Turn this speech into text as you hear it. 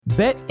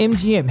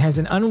BetMGM has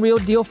an unreal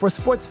deal for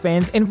sports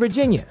fans in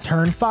Virginia.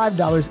 Turn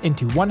 $5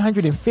 into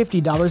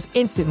 $150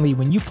 instantly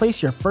when you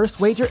place your first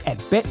wager at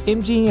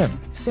BetMGM.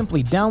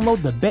 Simply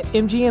download the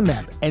BetMGM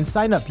app and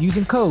sign up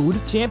using code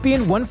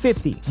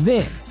Champion150.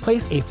 Then,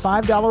 place a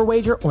 $5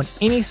 wager on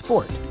any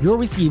sport. You'll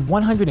receive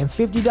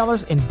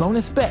 $150 in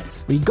bonus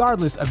bets,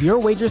 regardless of your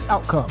wager's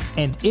outcome.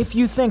 And if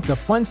you think the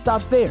fun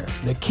stops there,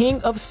 the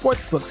King of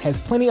Sportsbooks has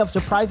plenty of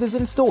surprises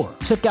in store.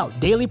 Check out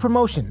daily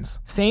promotions,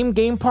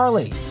 same-game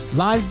parlays,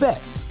 live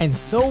bets, and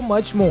so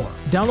much more.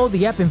 Download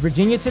the app in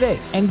Virginia today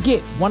and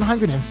get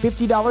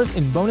 $150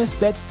 in bonus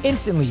bets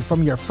instantly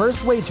from your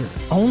first wager.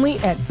 Only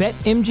at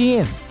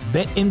BetMGM.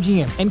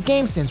 BetMGM and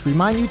GameSense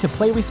remind you to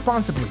play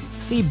responsibly.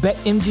 See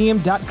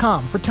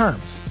BetMGM.com for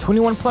terms.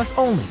 21 plus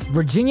only.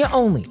 Virginia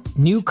only.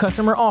 New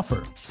customer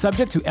offer.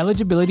 Subject to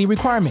eligibility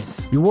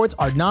requirements. Rewards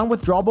are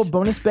non-withdrawable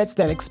bonus bets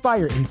that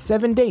expire in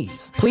 7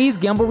 days. Please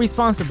gamble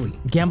responsibly.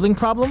 Gambling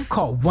problem?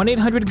 Call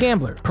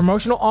 1-800-GAMBLER.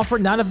 Promotional offer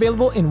not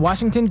available in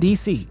Washington,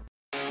 D.C.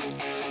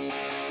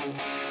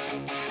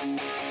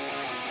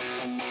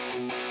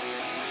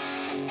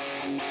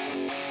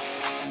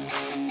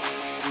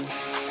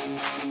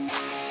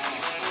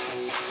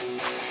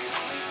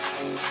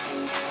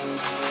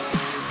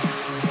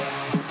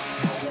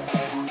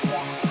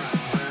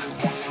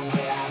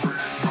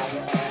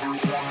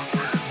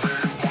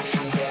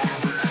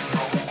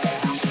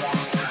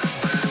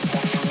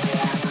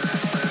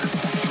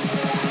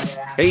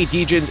 Hey,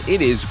 Degens,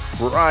 it is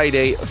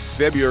Friday,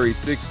 February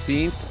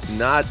 16th.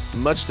 Not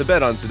much to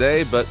bet on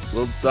today, but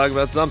we'll talk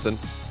about something.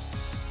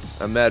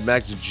 I'm Mad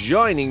Max.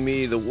 Joining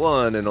me, the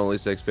one and only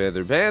Sex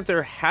Panther.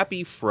 Panther,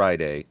 happy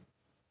Friday.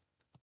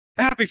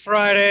 Happy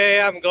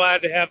Friday. I'm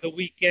glad to have the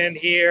weekend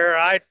here.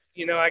 I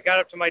got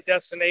up to my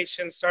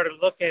destination, started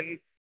looking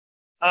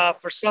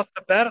for stuff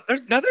to bet on.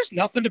 There's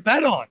nothing to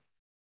bet on.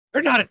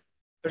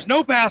 There's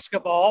no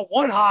basketball,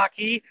 one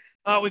hockey.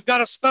 We've got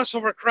a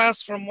special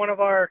request from one of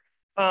our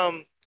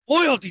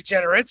loyal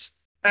degenerates,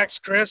 ex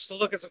Chris, to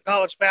look at some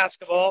college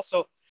basketball.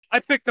 So I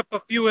picked up a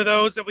few of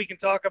those that we can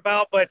talk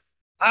about, but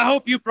I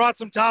hope you brought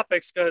some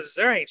topics because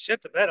there ain't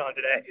shit to bet on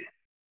today.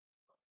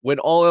 When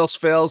all else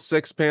fails,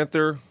 Sex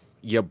Panther,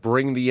 you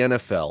bring the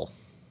NFL.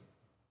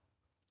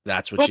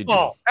 That's what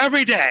Football, you do.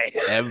 every day.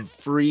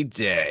 Every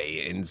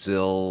day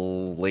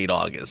until late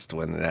August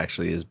when it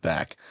actually is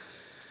back.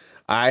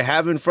 I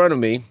have in front of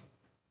me,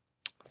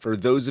 for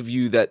those of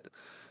you that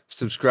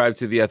subscribe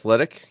to The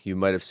Athletic, you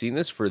might have seen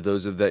this. For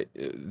those of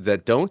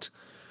that don't,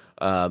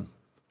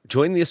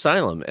 join the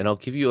Asylum, and I'll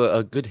give you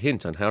a good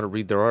hint on how to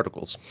read their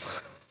articles.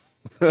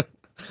 I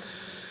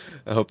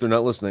hope they're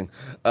not listening.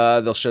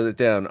 They'll shut it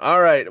down.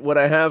 All right, what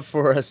I have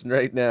for us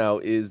right now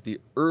is the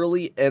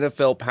early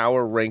NFL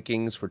power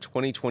rankings for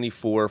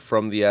 2024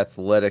 from The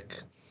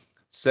Athletic.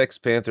 Sex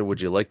Panther, would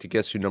you like to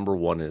guess who number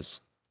one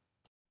is?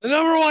 The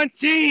number one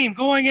team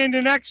going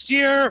into next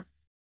year,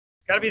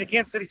 it's got to be the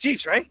Kansas City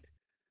Chiefs, right?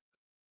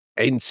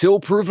 Until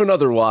proven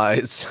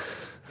otherwise,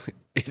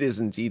 it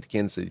is indeed the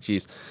Kansas City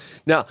Chiefs.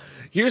 Now,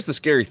 here's the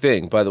scary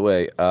thing, by the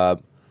way.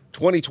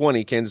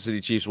 2020, Kansas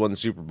City Chiefs won the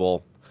Super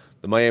Bowl.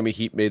 The Miami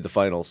Heat made the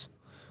finals.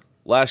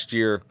 Last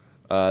year,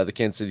 the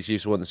Kansas City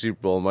Chiefs won the Super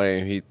Bowl, and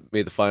Miami Heat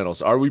made the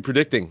finals. Are we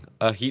predicting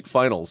Heat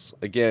finals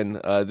again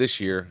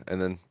this year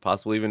and then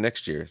possibly even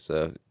next year?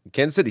 So,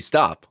 Kansas City,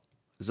 stop.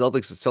 The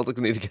Celtics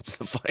need to get to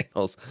the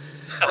finals.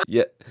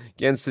 Yeah,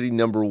 Kansas City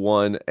number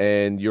one,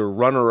 and your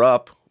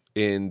runner-up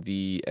in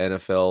the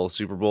NFL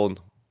Super Bowl,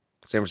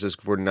 San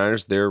Francisco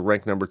 49ers, they're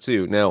ranked number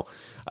two. Now,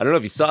 I don't know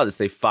if you saw this,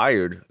 they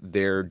fired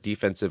their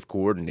defensive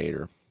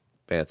coordinator,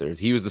 Panther.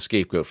 He was the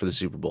scapegoat for the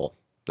Super Bowl.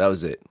 That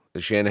was it.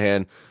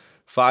 Shanahan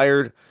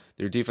fired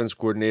their defensive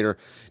coordinator.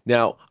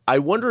 Now, I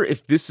wonder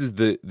if this is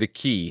the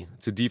key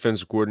to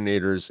defensive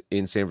coordinators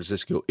in San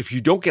Francisco. If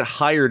you don't get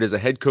hired as a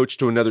head coach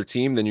to another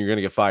team, then you're going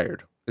to get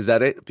fired. Is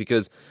that it?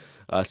 Because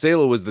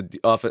Saleh was the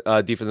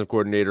defensive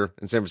coordinator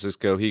in San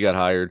Francisco. He got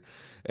hired.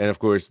 And, of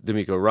course,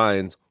 DeMeco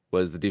Ryans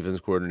was the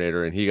defensive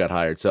coordinator, and he got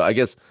hired. So I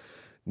guess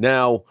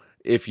now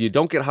if you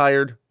don't get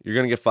hired, you're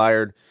going to get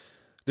fired.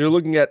 They're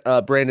looking at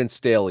Brandon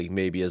Staley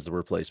maybe as the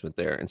replacement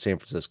there in San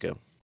Francisco.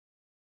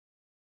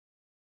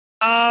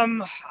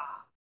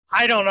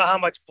 I don't know how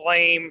much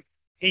blame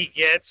he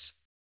gets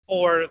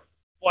for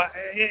what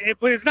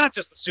but it's not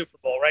just the Super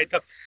Bowl, right?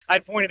 I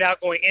pointed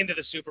out going into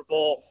the Super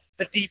Bowl,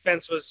 the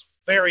defense was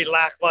very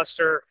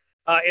lackluster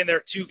in their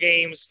two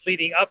games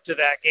leading up to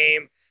that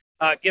game.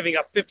 Giving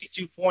up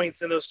 52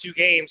 points in those two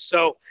games.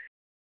 So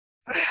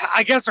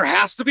I guess there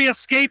has to be a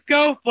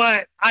scapegoat,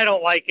 but I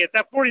don't like it.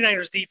 That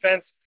 49ers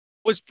defense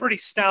was pretty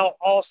stout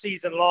all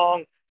season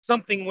long.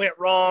 Something went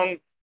wrong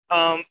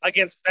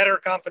against better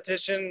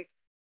competition.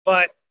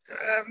 But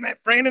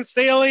Brandon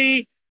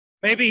Staley,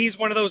 maybe he's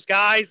one of those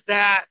guys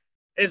that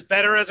is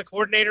better as a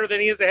coordinator than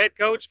he is a head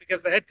coach,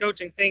 because the head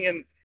coaching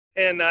thing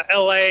in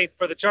LA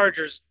for the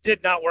Chargers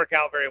did not work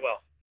out very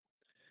well.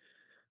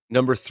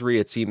 Number three,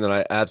 a team that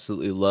I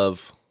absolutely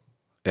love,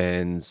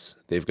 and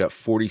they've got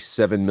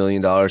 $47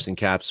 million in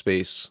cap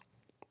space.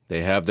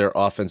 They have their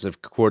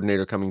offensive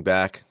coordinator coming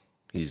back.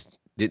 He's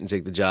didn't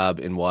take the job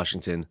in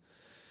Washington.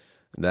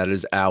 And that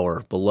is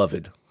our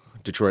beloved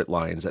Detroit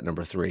Lions at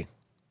number 3.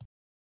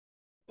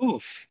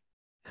 Oof.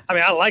 I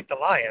mean, I like the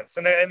Lions,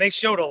 and they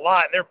showed a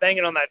lot, and they're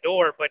banging on that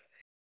door, but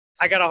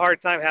I got a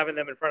hard time having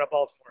them in front of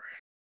Baltimore.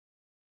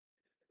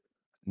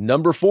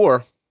 Number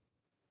 4,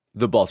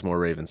 the Baltimore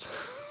Ravens.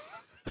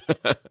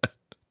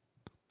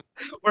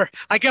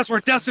 I guess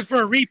we're destined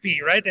for a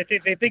repeat, right?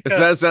 They think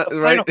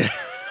right?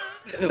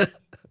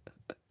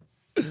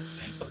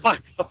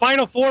 The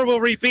Final Four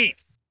will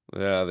repeat.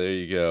 Yeah, there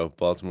you go.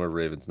 Baltimore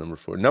Ravens, number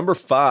 4. Number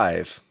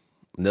 5,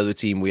 another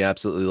team we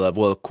absolutely love.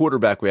 Well, a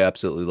quarterback we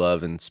absolutely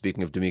love. And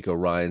speaking of DeMeco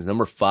Ryans,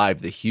 number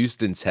 5, the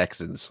Houston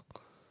Texans.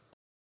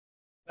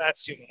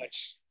 That's too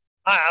much.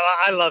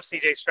 I love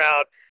C.J.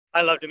 Stroud.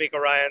 I love DeMeco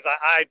Ryans.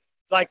 I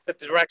like the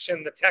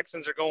direction the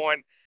Texans are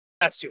going.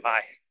 That's too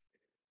high.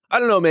 I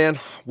don't know, man.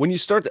 When you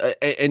start,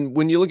 and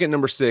when you look at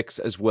number 6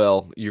 as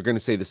well, you're going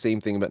to say the same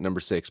thing about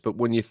number 6. But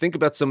when you think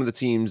about some of the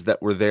teams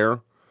that were there,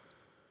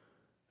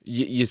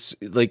 you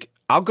like,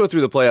 I'll go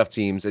through the playoff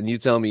teams, and you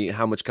tell me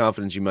how much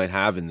confidence you might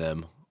have in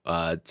them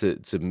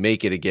to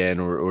make it again,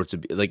 or to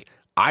be like.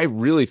 I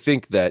really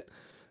think that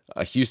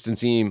a Houston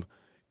team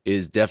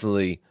is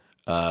definitely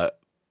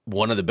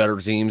one of the better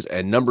teams,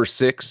 and number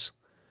 6,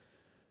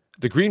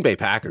 the Green Bay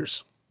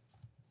Packers.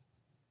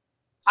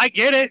 I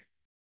get it.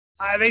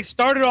 They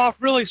started off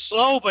really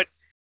slow, but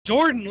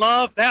Jordan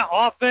Love, that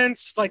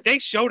offense, like, they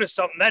showed us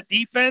something. That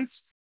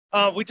defense,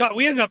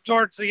 we ended up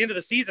towards the end of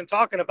the season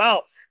talking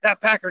about that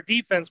Packer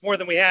defense more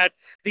than we had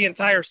the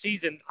entire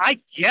season. I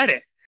get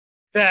it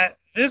that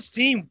this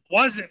team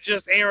wasn't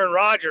just Aaron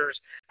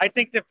Rodgers. I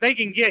think that if they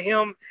can get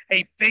him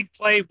a big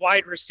play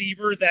wide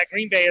receiver that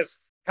Green Bay has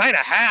kind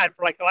of had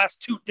for like the last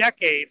 2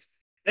 decades,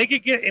 they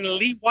could get an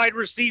elite wide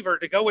receiver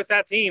to go with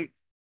that team.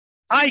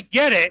 I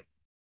get it.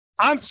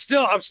 I'm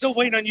still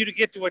waiting on you to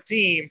get to a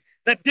team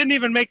that didn't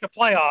even make the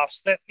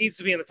playoffs that needs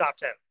to be in the top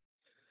 10.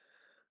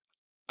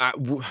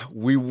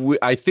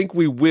 I think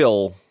we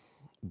will,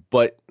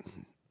 but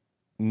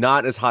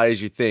not as high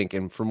as you think.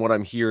 And from what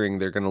I'm hearing,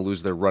 they're going to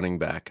lose their running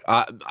back.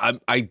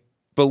 I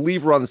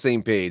believe we're on the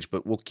same page,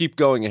 but we'll keep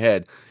going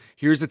ahead.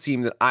 Here's a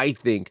team that I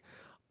think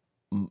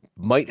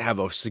might have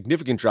a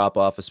significant drop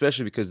off,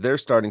 especially because their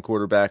starting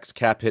quarterback's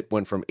cap hit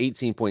went from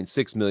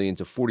 $18.6 million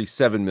to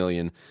 $47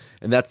 million,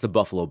 and that's the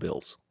Buffalo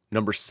Bills.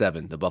 Number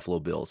 7, the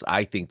Buffalo Bills.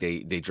 I think they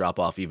drop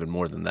off even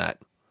more than that.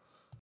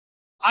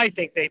 I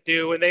think they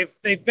do, and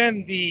they've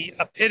been the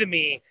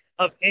epitome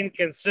of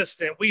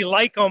inconsistent. We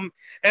like them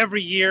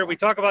every year. We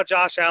talk about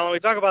Josh Allen. We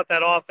talk about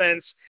that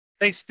offense.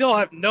 They still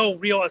have no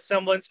real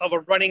semblance of a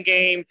running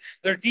game.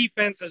 Their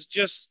defense is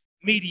just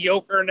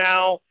mediocre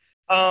now.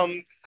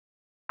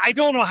 I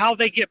don't know how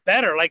they get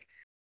better. Like,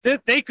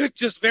 they could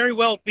just very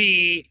well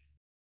be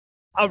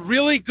a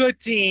really good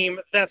team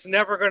that's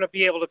never going to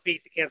be able to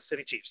beat the Kansas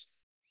City Chiefs.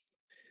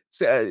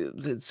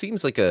 It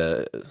seems like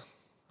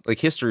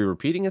history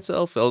repeating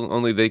itself.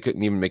 Only they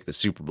couldn't even make the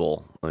Super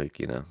Bowl. Like,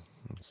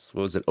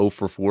 what was it?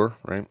 0-4,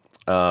 right?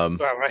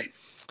 Right.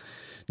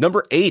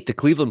 Number 8, the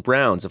Cleveland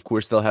Browns. Of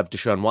course, they'll have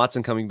Deshaun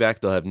Watson coming back.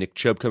 They'll have Nick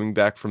Chubb coming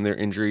back from their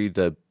injury.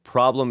 The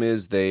problem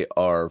is they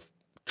are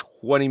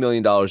 $20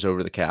 million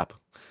over the cap.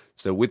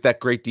 So with that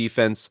great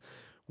defense,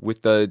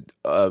 with the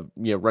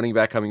running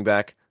back coming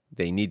back,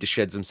 they need to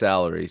shed some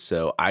salary.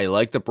 So I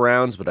like the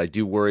Browns, but I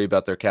do worry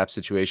about their cap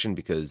situation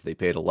because they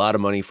paid a lot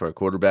of money for a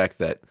quarterback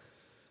that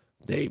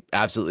they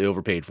absolutely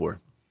overpaid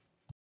for.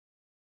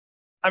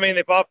 I mean,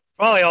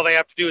 probably all they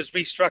have to do is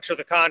restructure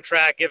the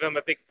contract, give him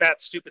a big, fat,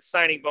 stupid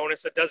signing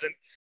bonus that doesn't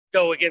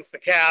go against the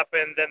cap,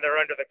 and then they're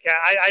under the cap.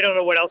 I don't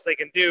know what else they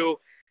can do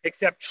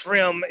except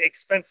trim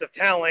expensive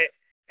talent,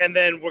 and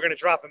then we're going to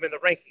drop them in the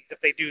rankings if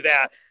they do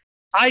that.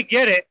 I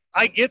get it.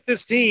 I get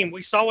this team.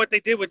 We saw what they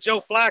did with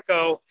Joe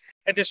Flacco.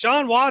 And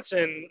Deshaun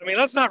Watson, I mean,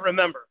 let's not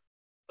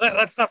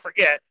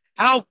forget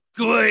how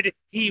good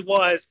he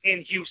was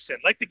in Houston.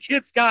 Like, the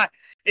kid's got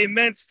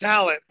immense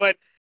talent, but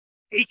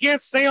he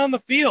can't stay on the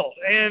field.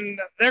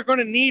 And they're going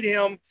to need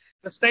him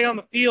to stay on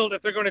the field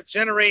if they're going to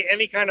generate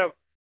any kind of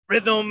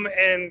rhythm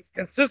and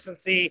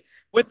consistency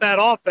with that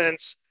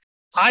offense.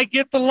 I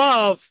get the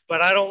love,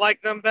 but I don't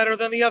like them better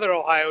than the other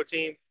Ohio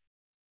team.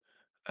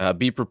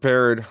 Be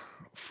prepared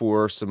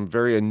for some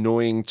very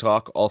annoying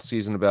talk all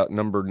season about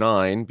number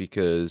 9,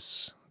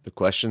 because the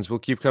questions will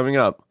keep coming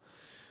up.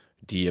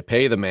 Do you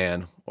pay the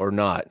man or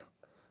not?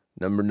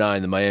 Number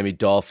 9, the Miami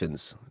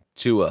Dolphins.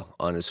 Tua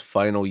on his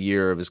final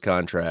year of his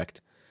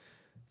contract.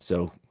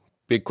 So,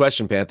 big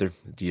question, Panther.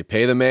 Do you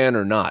pay the man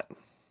or not?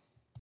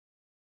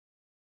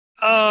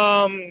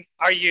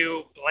 Are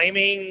you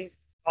blaming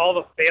all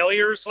the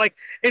failures? Like,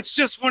 it's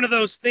just one of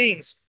those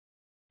things.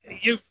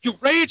 You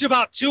rage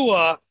about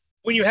Tua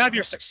when you have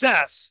your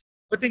success,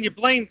 but then you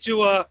blame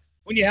Tua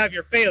when you have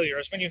your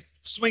failures, when you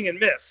swing and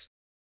miss.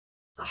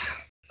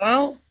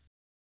 Well,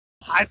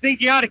 I think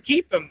you ought to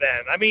keep him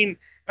then. I mean,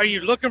 are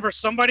you looking for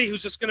somebody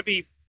who's just going to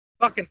be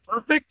fucking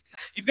perfect?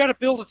 You've got to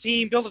build a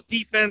team, build a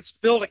defense,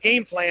 build a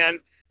game plan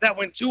that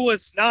when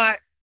Tua's not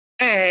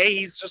A,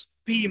 he's just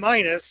B-,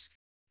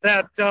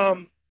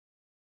 that,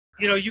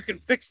 you can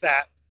fix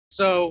that.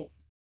 So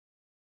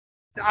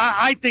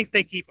I think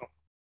they keep him.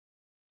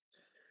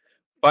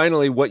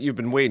 Finally, what you've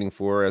been waiting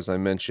for, as I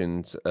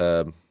mentioned,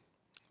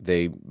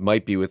 they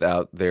might be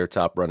without their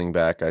top running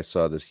back. I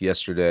saw this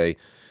yesterday.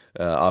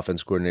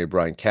 Offense coordinator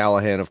Brian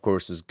Callahan, of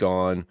course, is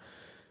gone.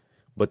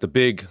 But the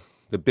big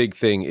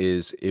thing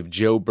is if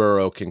Joe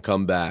Burrow can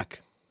come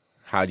back,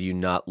 how do you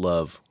not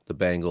love the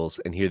Bengals?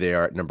 And here they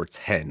are at number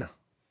 10.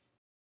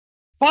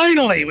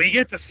 Finally, we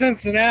get to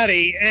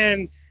Cincinnati,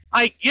 and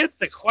I get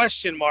the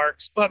question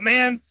marks, but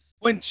man,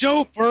 when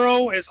Joe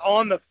Burrow is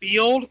on the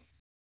field,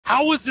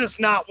 how is this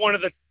not one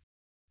of the?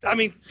 I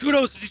mean,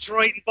 kudos to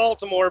Detroit and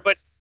Baltimore, but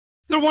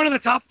they're one of the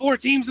top 4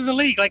 teams in the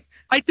league. Like,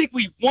 I think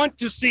we want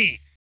to see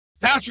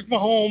Patrick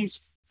Mahomes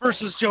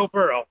versus Joe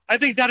Burrow. I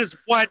think that is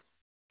what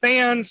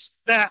fans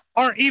that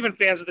aren't even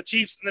fans of the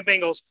Chiefs and the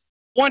Bengals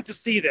want to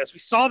see this. We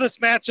saw this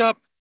matchup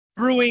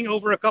brewing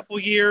over a couple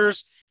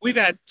years. We've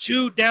had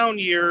 2 down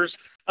years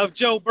of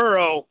Joe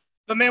Burrow.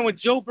 But man, when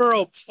Joe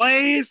Burrow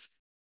plays,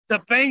 the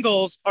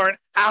Bengals are an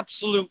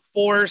absolute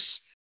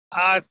force.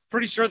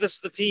 Pretty sure this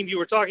is the team you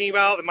were talking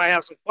about. They might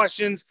have some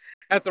questions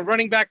at the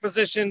running back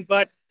position,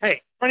 but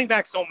hey, running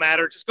backs don't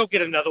matter. Just go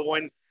get another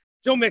one.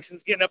 Joe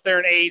Mixon's getting up there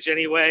in age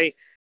anyway.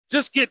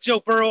 Just get Joe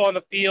Burrow on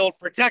the field,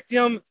 protect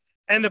him,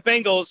 and the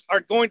Bengals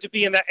are going to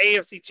be in the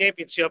AFC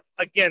Championship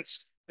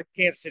against the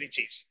Kansas City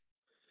Chiefs.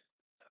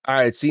 All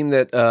right, it seemed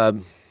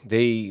that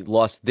they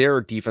lost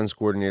their defense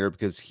coordinator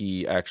because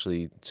he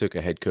actually took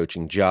a head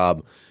coaching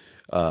job,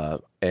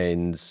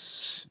 and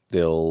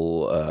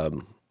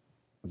they'll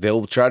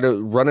try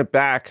to run it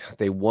back.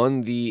 They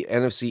won the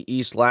NFC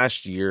East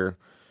last year.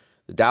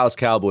 The Dallas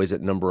Cowboys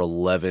at number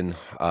 11.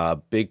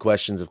 Big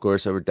questions, of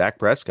course, over Dak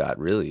Prescott.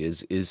 Really,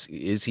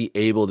 is he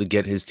able to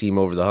get his team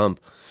over the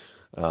hump?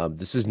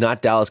 This is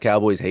not Dallas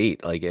Cowboys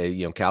hate. Like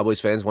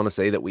Cowboys fans want to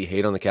say that we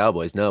hate on the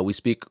Cowboys. No, we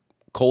speak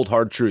cold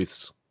hard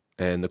truths.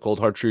 And the cold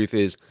hard truth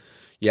is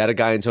you had a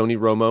guy in Tony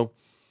Romo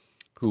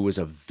who was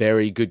a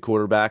very good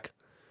quarterback,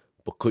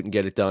 but couldn't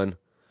get it done.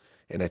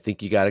 And I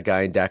think you got a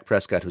guy in Dak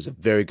Prescott who's a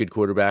very good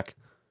quarterback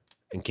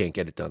and can't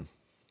get it done.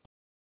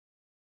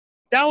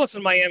 Dallas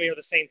and Miami are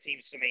the same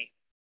teams to me.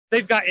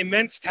 They've got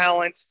immense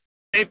talent.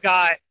 They've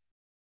got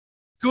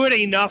good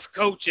enough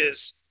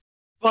coaches,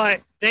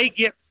 but they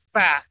get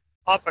fat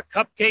off of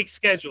cupcake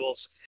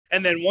schedules.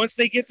 And then once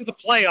they get to the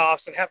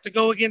playoffs and have to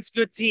go against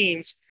good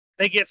teams,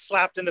 they get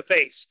slapped in the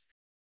face.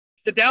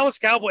 The Dallas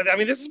Cowboys, I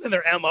mean, this has been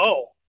their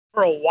MO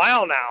for a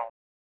while now.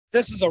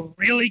 This is a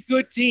really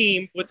good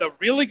team with a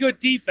really good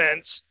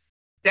defense.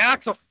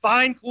 Dak's a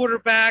fine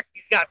quarterback.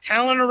 He's got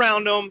talent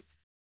around him.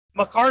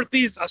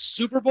 McCarthy's a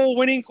Super Bowl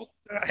winning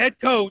head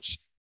coach.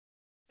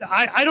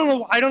 I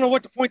don't know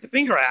what to point the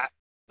finger at.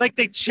 Like,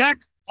 they check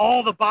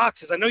all the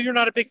boxes. I know you're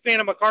not a big fan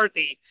of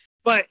McCarthy,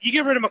 but you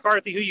get rid of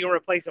McCarthy, who you gonna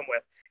replace him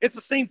with? It's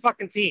the same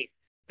fucking team.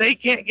 They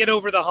can't get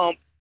over the hump.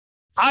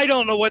 I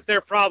don't know what their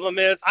problem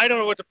is. I don't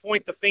know what to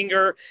point the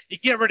finger. You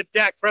get rid of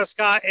Dak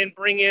Prescott and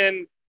bring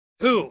in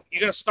who?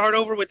 You're going to start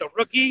over with a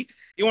rookie?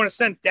 You want to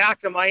send Dak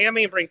to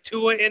Miami and bring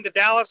Tua into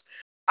Dallas?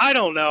 I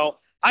don't know.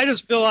 I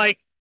just feel like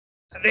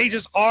they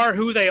just are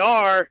who they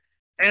are,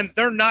 and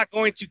they're not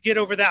going to get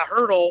over that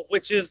hurdle,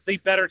 which is the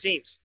better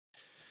teams.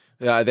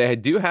 Yeah, they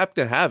do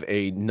happen to have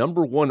a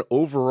number 1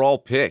 overall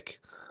pick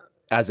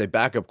as a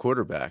backup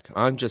quarterback.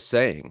 I'm just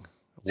saying,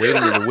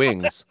 waiting in the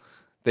wings,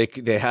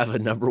 they have a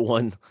number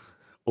 1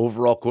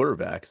 overall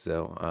quarterback.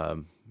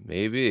 So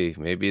maybe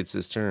it's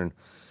his turn.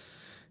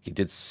 He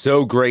did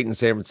so great in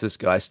San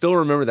Francisco. I still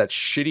remember that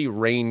shitty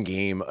rain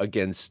game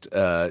against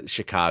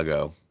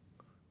Chicago.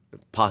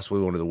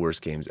 Possibly one of the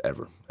worst games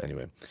ever.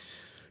 Anyway,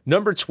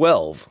 number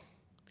 12.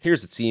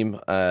 Here's a team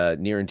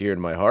near and dear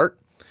to my heart.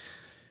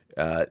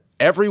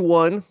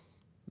 Everyone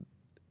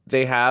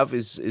they have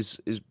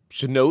is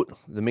should note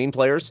the main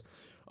players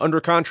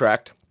under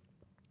contract.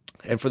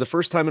 And for the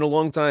first time in a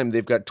long time,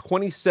 they've got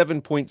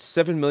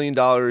 $27.7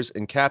 million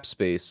in cap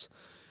space.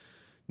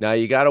 Now,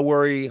 you got to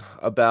worry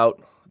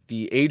about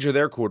the age of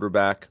their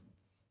quarterback,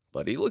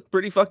 but he looked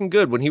pretty fucking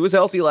good. When he was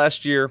healthy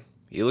last year,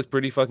 he looked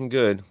pretty fucking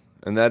good.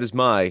 And that is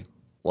my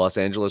Los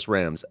Angeles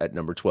Rams at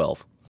number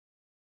 12.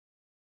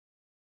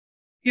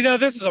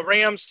 This is a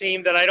Rams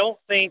team that I don't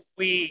think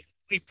we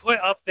put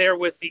up there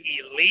with the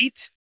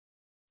elite,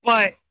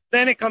 but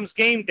then it comes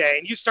game day,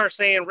 and you start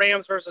saying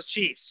Rams versus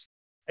Chiefs.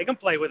 They can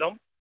play with them.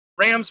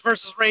 Rams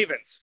versus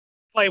Ravens,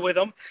 play with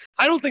them.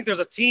 I don't think there's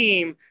a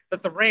team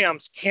that the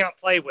Rams can't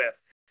play with.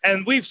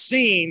 And we've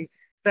seen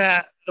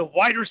that the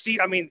wide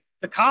receiver,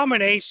 the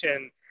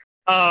combination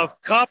of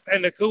Kupp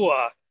and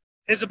Nacua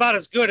is about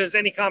as good as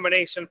any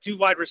combination of 2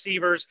 wide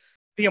receivers.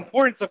 The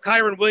importance of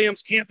Kyren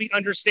Williams can't be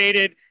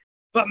understated.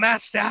 But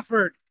Matt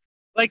Stafford,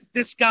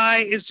 this guy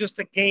is just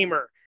a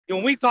gamer.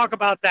 When we talk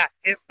about that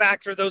it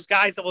factor, those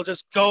guys that will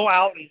just go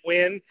out and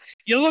win,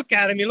 you look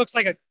at him, he looks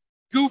like a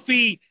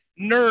goofy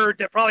nerd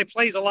that probably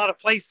plays a lot of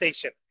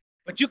PlayStation.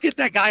 But you get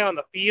that guy on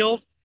the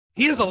field,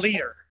 he is a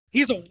leader.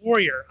 He's a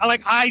warrior.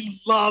 I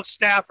love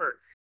Stafford.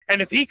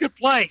 And if he could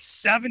play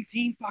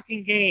 17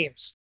 fucking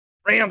games,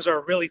 Rams are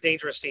a really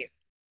dangerous team.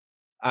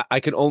 I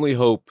can only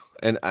hope,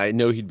 and I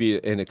know he'd be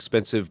an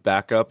expensive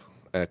backup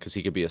because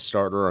he could be a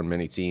starter on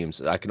many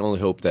teams. I can only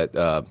hope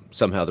that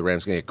somehow the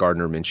Rams can get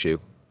Gardner Minshew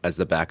as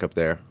the backup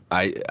there.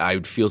 I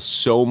would feel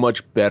so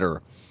much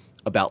better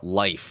about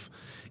life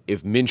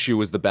if Minshew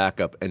was the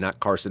backup and not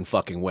Carson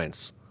fucking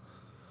Wentz.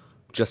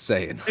 Just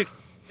saying. I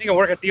think I'll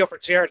work a deal for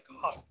Jared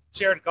Goff.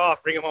 Jared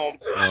Goff, bring him home.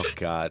 Oh,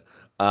 God.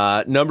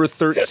 Number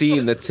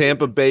 13, the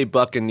Tampa Bay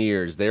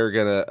Buccaneers. They're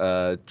going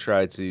to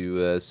try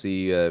to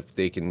see if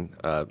they can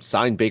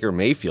sign Baker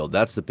Mayfield.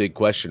 That's the big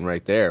question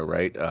right there,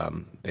 right?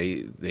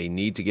 They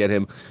need to get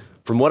him.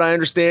 From what I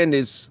understand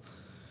is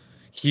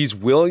he's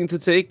willing to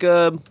take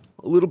a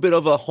little bit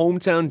of a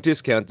hometown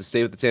discount to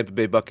stay with the Tampa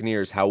Bay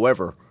Buccaneers.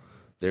 However,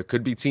 there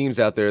could be teams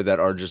out there that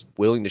are just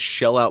willing to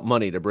shell out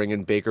money to bring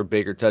in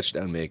Baker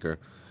touchdown maker.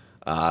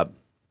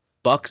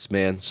 Bucks,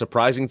 man,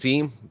 surprising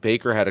team.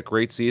 Baker had a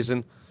great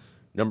season.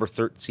 Number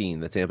 13,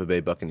 the Tampa Bay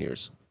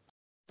Buccaneers.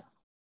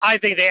 I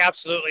think they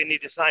absolutely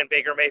need to sign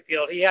Baker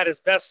Mayfield. He had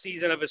his best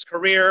season of his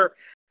career.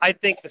 I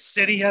think the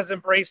city has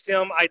embraced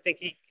him. I think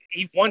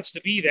he wants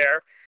to be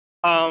there.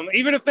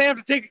 Even if they have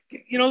to take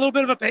a little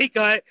bit of a pay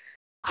cut,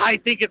 I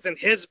think it's in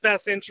his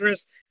best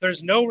interest.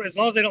 As long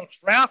as they don't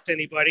draft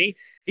anybody,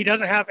 he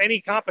doesn't have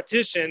any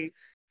competition.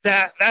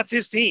 That's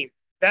his team.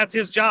 That's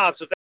his job.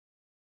 So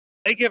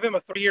they give him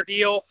a 3-year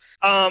deal.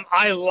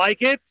 I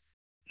like it.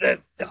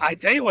 I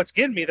tell you what's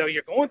getting me, though.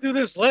 You're going through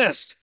this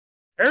list.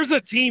 There's a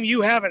team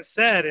you haven't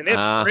said, and it's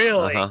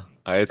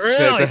it's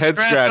a head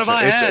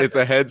scratcher. It's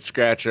a head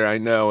scratcher, I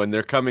know, and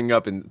they're coming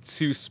up in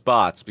 2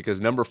 spots because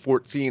number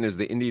 14 is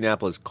the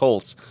Indianapolis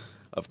Colts,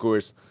 of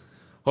course,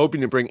 hoping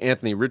to bring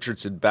Anthony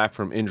Richardson back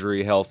from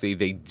injury healthy.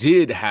 They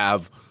did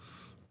have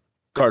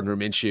Gardner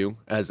Minshew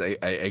as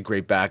a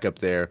great backup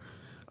there.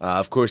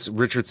 Of course,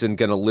 Richardson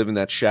going to live in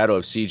that shadow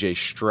of C.J.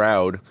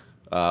 Stroud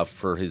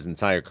for his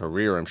entire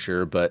career, I'm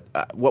sure. But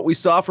what we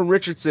saw from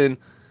Richardson,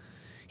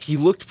 he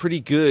looked pretty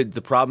good.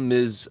 The problem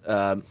is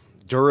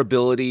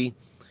durability.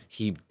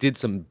 He did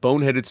some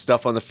boneheaded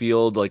stuff on the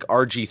field, like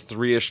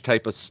RG3-ish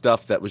type of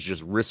stuff that was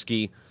just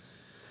risky.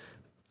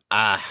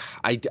 I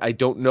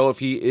don't know if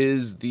he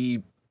is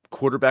the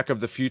quarterback of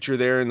the future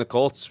there in the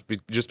Colts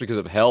just because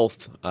of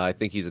health. I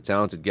think he's a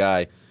talented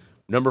guy.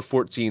 Number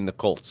 14, the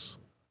Colts.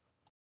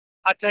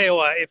 I'll tell you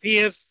what, if he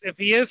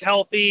is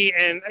healthy,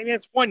 and I mean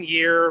it's 1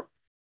 year,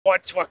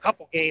 a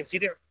couple games,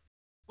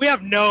 we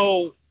have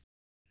no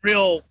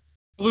real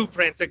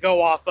blueprint to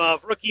go off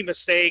of. Rookie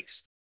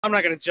mistakes, I'm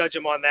not going to judge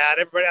him on that.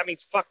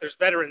 There's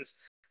veterans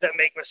that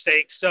make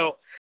mistakes, so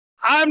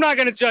I'm not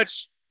going to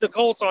judge the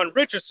Colts on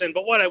Richardson.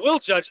 But what I will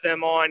judge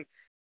them on,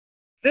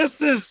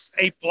 this is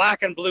a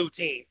black and blue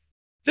team.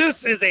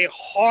 This is a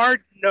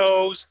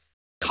hard-nosed,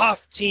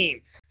 tough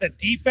team. The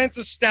defense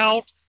is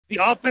stout. The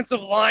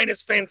offensive line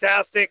is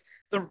fantastic.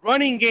 The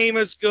running game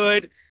is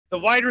good. The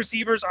wide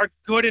receivers are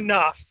good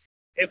enough.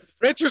 If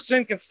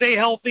Richardson can stay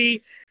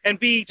healthy and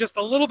be just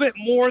a little bit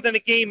more than a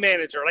game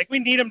manager, like we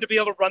need him to be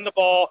able to run the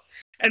ball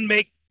and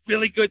make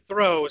really good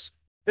throws,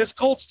 this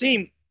Colts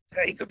team,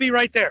 he could be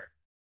right there.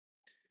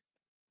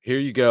 Here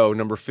you go,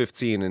 number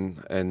 15,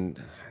 and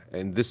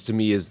this to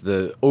me is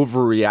the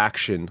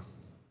overreaction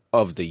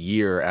of the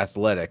year,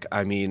 Athletic.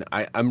 I mean,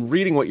 I'm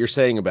reading what you're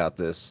saying about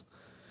this.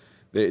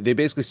 They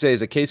basically say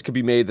a case could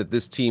be made that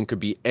this team could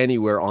be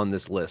anywhere on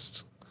this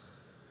list,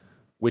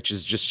 which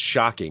is just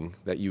shocking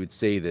that you would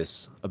say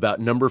this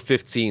about number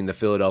 15, the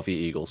Philadelphia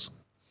Eagles.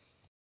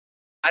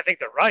 I think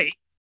they're right.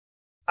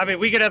 I mean,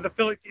 we could have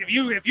if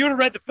you would have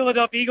read the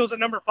Philadelphia Eagles at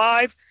number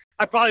 5,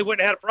 I probably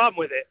wouldn't have had a problem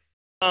with it.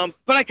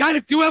 But I kind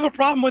of do have a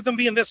problem with them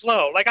being this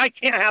low. Like, I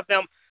can't have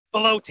them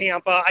below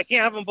Tampa. I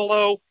can't have them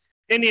below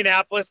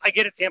Indianapolis. I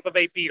get it, Tampa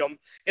Bay beat them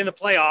in the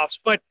playoffs,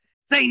 but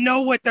they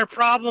know what their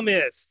problem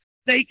is.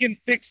 They can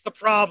fix the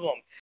problem.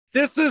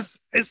 This is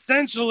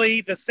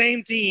essentially the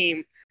same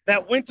team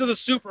that went to the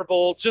Super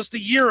Bowl just a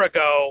year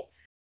ago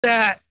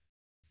that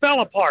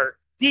fell apart,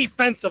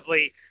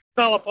 defensively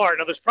fell apart.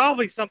 Now, there's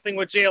probably something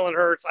with Jalen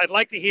Hurts. I'd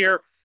like to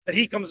hear that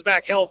he comes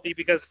back healthy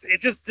because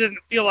it just didn't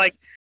feel like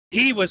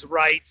he was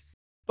right.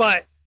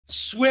 But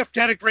Swift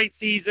had a great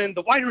season.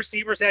 The wide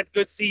receivers had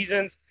good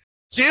seasons.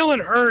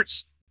 Jalen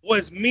Hurts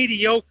was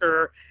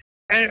mediocre.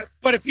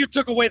 But if you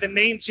took away the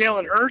name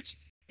Jalen Hurts,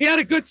 he had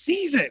a good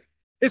season.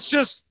 It's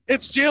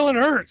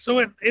Jalen Hurts. So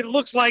it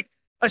looks like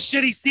a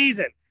shitty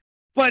season.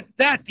 But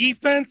that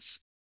defense,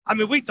 I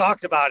mean, we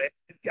talked about it.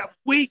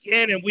 Week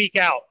in and week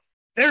out,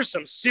 there's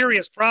some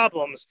serious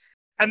problems.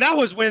 And that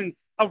was when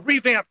a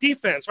revamped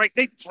defense, right?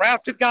 They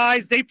drafted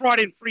guys. They brought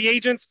in free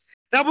agents.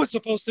 That was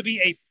supposed to be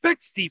a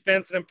fixed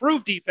defense, an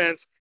improved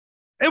defense.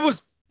 It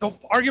was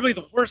arguably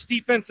the worst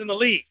defense in the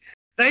league.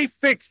 They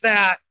fixed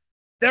that.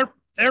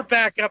 They're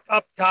back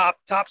up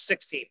top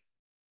 16.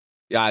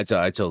 Yeah, I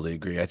totally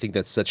agree. I think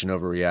that's such an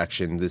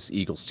overreaction. This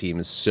Eagles team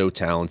is so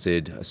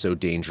talented, so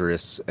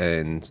dangerous,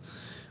 and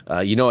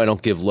I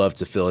don't give love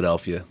to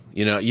Philadelphia.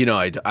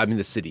 I mean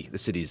the city. The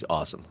city's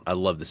awesome. I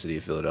love the city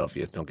of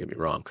Philadelphia. Don't get me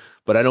wrong,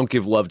 but I don't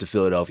give love to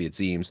Philadelphia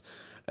teams.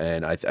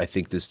 And I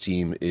think this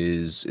team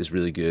is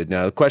really good.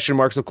 Now, the question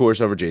marks, of course,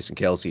 over Jason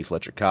Kelce,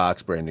 Fletcher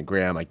Cox, Brandon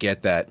Graham. I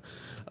get that.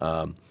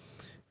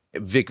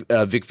 Vic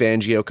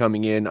Fangio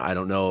coming in. I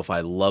don't know if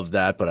I love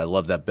that, but I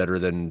love that better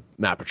than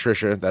Matt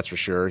Patricia. That's for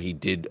sure. He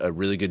did a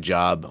really good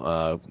job,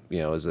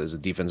 as a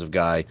defensive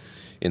guy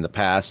in the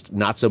past.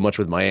 Not so much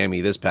with Miami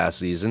this past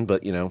season,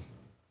 but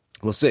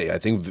we'll see. I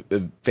think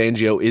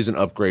Fangio is an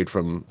upgrade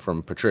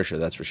from Patricia.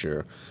 That's for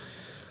sure.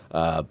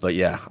 But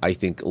yeah, I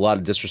think a lot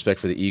of disrespect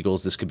for the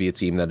Eagles. This could be a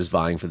team that is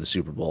vying for the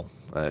Super Bowl.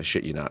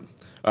 Shit you not.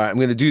 All right, I'm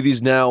going to do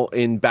these now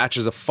in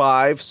batches of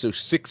 5. So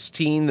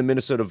 16, the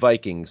Minnesota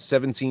Vikings,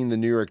 17, the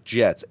New York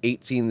Jets,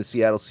 18, the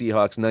Seattle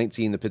Seahawks,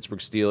 19, the Pittsburgh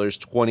Steelers,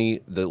 20,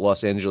 the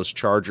Los Angeles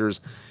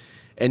Chargers.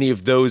 Any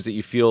of those that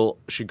you feel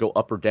should go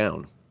up or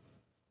down?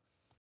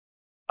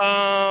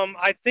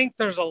 I think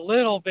there's a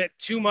little bit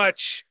too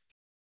much.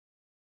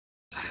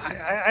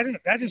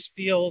 That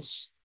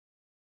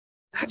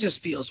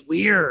just feels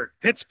weird.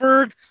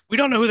 Pittsburgh, we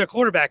don't know who their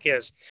quarterback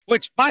is.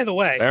 Which, by the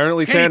way,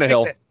 apparently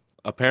Tannehill.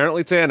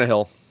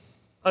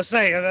 I'll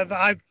say,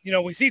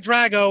 we see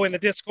Drago in the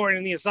Discord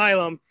in the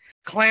Asylum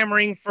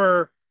clamoring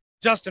for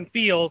Justin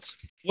Fields,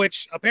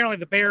 which apparently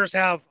the Bears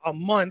have a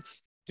month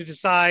to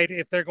decide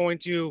if they're going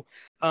to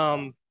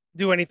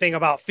do anything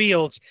about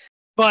Fields.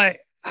 But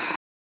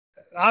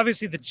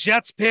obviously the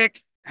Jets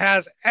pick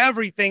has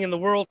everything in the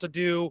world to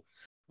do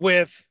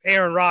with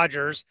Aaron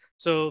Rodgers,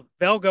 so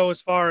they'll go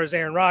as far as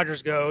Aaron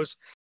Rodgers goes.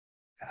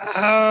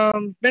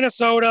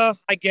 Minnesota,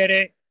 I get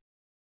it.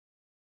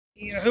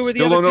 Who are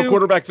Still don't know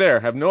quarterback there.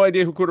 Have no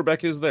idea who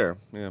quarterback is there.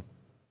 Yeah.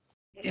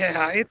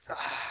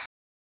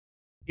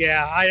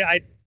 Yeah,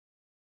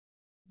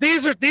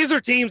 These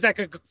are teams that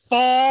could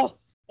fall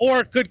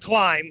or could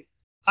climb.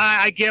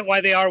 I get why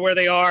they are where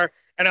they are,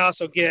 and I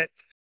also get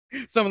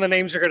some of the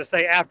names you're going to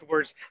say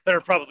afterwards that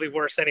are probably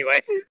worse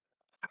anyway.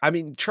 I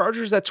mean,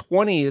 Chargers at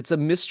 20, it's a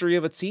mystery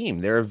of a team.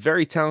 They're a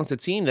very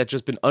talented team that's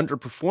just been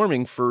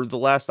underperforming for the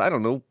last,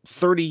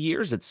 30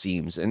 years, it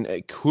seems. And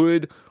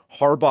could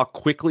Harbaugh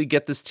quickly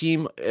get this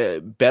team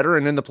better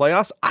and in the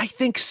playoffs? I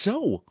think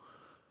so.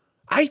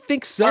 I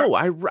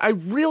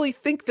really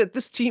think that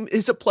this team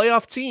is a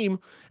playoff team,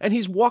 and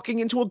he's walking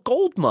into a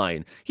gold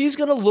mine. He's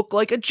going to look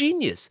like a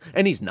genius,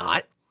 and he's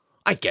not.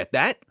 I get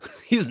that.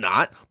 He's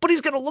not, but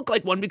he's going to look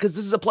like one because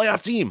this is a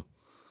playoff team.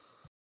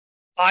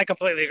 I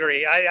completely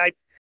agree. I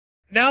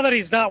now that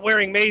he's not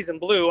wearing maize and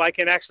blue, I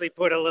can actually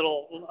put a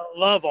little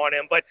love on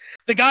him. But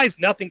the guy's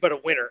nothing but a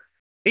winner.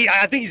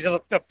 I think he's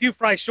a few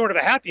fries short of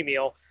a Happy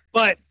Meal,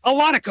 but a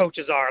lot of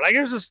coaches are. Like,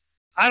 there's just,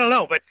 I don't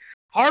know. But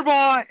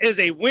Harbaugh is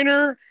a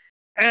winner,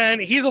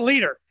 and he's a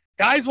leader.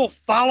 Guys will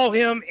follow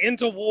him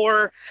into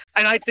war,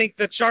 and I think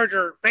the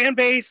Charger fan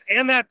base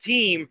and that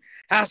team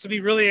has to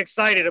be really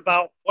excited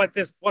about what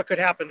could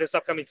happen this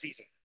upcoming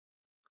season.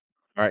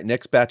 All right,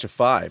 next batch of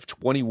 5.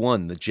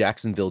 21, the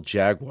Jacksonville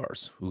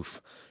Jaguars.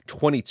 Oof.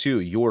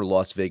 22, your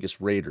Las Vegas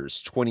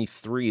Raiders.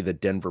 23, the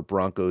Denver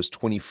Broncos.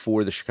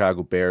 24, the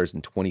Chicago Bears.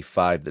 And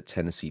 25, the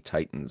Tennessee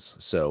Titans.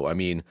 So, I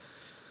mean,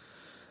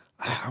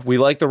 we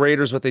like the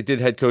Raiders, what they did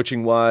head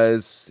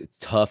coaching-wise. It's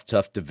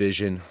tough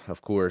division,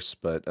 of course.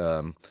 But,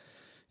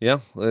 yeah,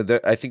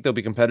 I think they'll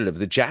be competitive.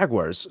 The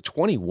Jaguars,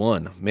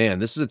 21. Man,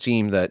 this is a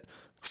team that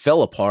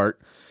fell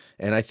apart.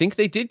 And I think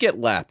they did get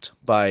lapped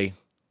by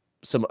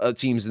some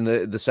teams in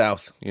the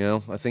South.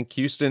 I think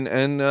Houston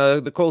and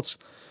the Colts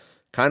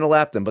kind of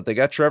lapped them, but they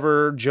got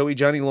Trevor,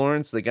 Johnny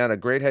Lawrence. They got a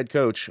great head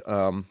coach.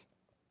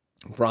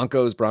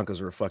 Broncos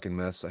are a fucking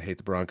mess. I hate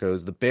the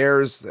Broncos. The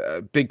Bears,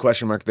 big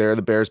question mark there.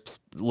 The Bears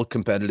look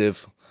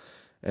competitive.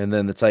 And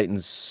then the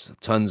Titans,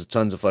 tons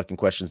of fucking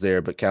questions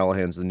there, but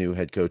Callahan's the new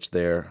head coach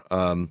there.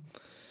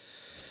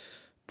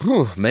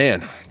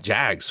 Man,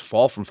 Jags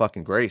fall from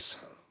fucking grace.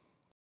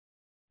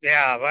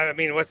 Yeah, I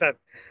mean, what's that?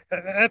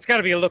 That's got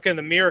to be a look in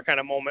the mirror kind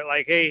of moment.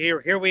 Like, hey,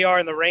 here we are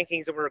in the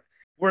rankings, and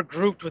we're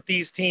grouped with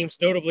these teams,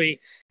 notably,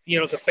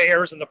 the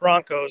Bears and the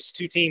Broncos,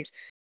 two teams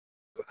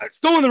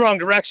going the wrong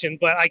direction.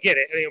 But I get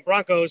it.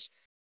 Broncos.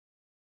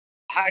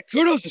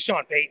 Kudos to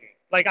Sean Payton.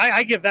 Like,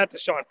 I give that to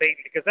Sean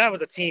Payton because that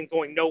was a team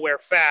going nowhere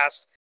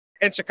fast,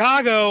 and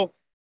Chicago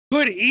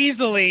could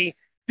easily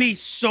be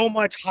so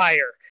much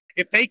higher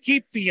if they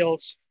keep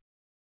Fields,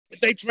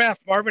 if they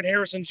draft Marvin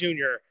Harrison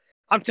Jr.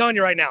 I'm telling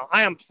you right now,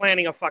 I am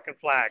planting a fucking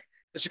flag.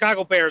 The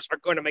Chicago Bears are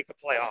going to make the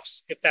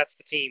playoffs if that's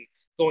the team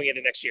going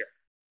into next year.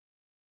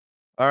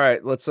 All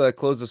right, let's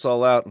close this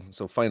all out.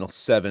 So final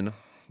 7,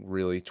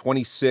 really.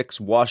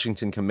 26,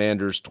 Washington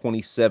Commanders.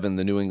 27,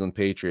 the New England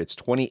Patriots.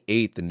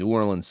 28, the New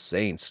Orleans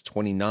Saints.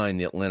 29,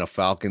 the Atlanta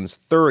Falcons.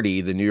 30,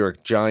 the New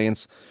York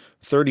Giants.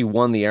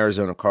 31, the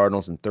Arizona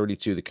Cardinals. And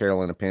 32, the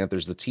Carolina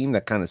Panthers. The team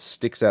that kind of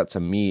sticks out to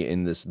me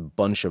in this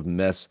bunch of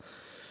mess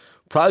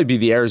probably be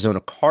the Arizona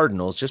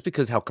Cardinals, just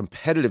because how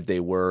competitive they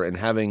were and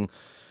having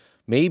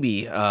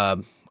maybe a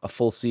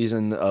full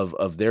season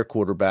of their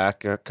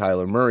quarterback,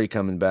 Kyler Murray,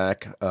 coming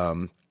back.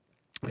 And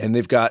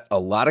they've got a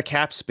lot of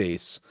cap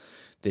space.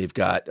 They've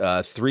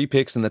got 3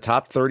 picks in the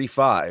top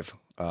 35,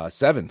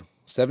 seven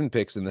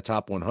picks in the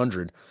top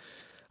 100.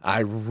 I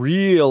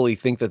really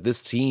think that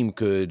this team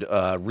could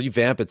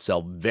revamp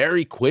itself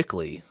very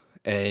quickly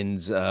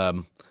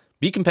and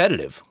be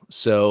competitive.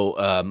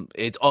 So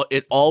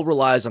it all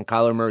relies on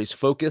Kyler Murray's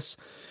focus.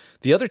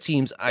 The other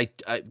teams,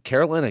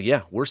 Carolina,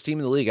 yeah, worst team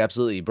in the league,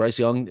 absolutely. Bryce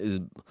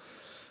Young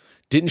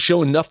didn't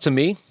show enough to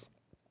me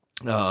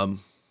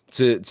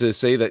to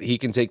say that he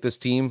can take this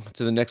team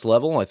to the next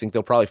level. I think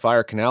they'll probably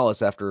fire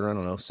Canales after, I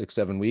don't know,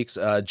 6-7 weeks.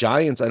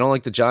 Giants, I don't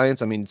like the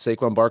Giants. I mean,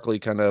 Saquon Barkley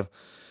kind of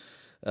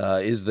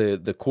is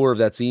the core of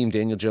that team.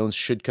 Daniel Jones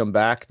should come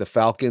back. The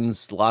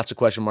Falcons, lots of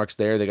question marks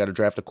there. They got to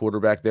draft a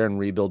quarterback there in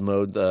rebuild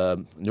mode.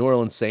 New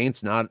Orleans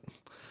Saints, not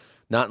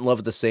in love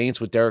with the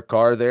Saints with Derek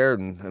Carr there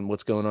and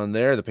what's going on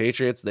there. The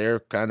Patriots,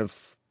 they're kind of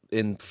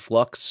in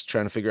flux,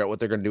 trying to figure out what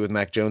they're going to do with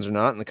Mac Jones or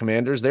not. And the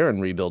Commanders, they're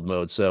in rebuild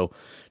mode. So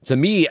to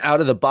me,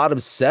 out of the bottom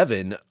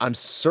 7, I'm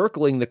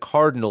circling the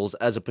Cardinals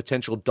as a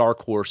potential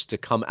dark horse to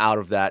come out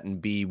of that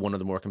and be one of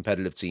the more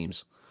competitive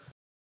teams.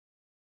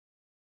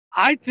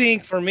 I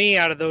think for me,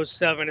 out of those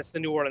 7, it's the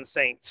New Orleans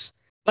Saints.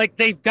 Like,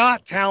 they've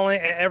got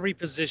talent at every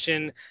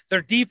position.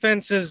 Their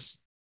defense is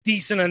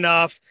decent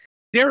enough.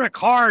 Derek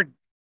Carr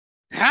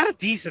had a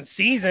decent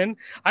season.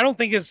 I don't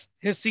think his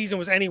season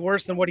was any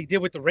worse than what he did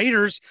with the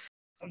Raiders.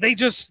 They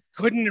just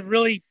couldn't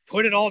really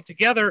put it all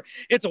together.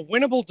 It's a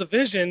winnable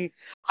division.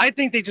 I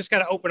think they just got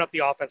to open up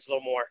the offense a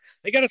little more.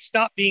 They got to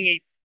stop being a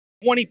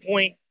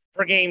 20-point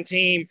per game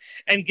team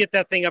and get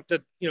that thing up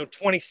to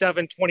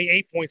 27,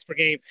 28 points per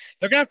game.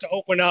 They're going to have to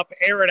open up,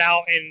 air it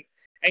out,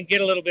 and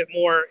get a little bit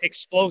more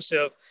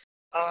explosive.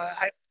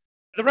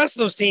 The rest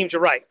of those teams,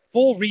 you're right,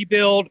 full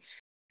rebuild.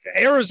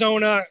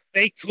 Arizona,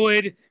 they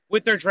could,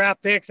 with their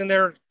draft picks and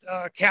their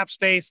cap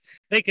space,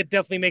 they could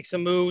definitely make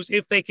some moves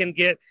if they can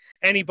get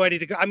anybody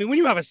to go. I mean, when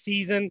you have a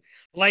season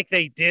like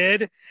they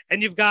did,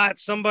 and you've got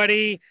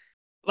somebody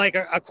like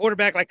a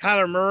quarterback like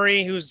Kyler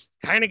Murray, who's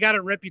kind of got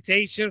a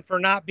reputation for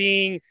not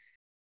being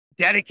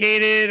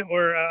dedicated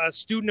or a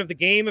student of the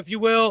game, if you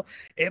will,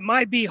 it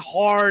might be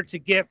hard to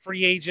get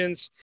free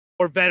agents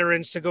or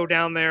veterans to go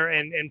down there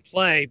and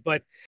play.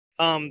 But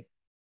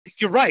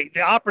you're right.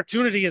 The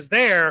opportunity is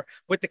there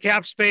with the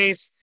cap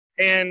space.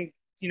 And,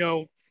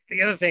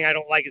 the other thing I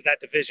don't like is that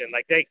division.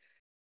 Like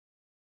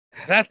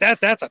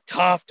that's a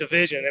tough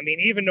division. I mean,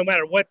 even no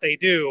matter what they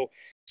do,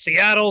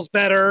 Seattle's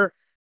better,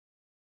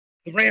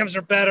 the Rams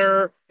are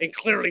better, and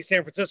clearly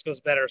San Francisco's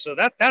better. So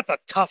that's a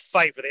tough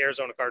fight for the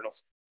Arizona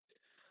Cardinals.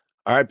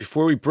 All right,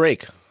 before we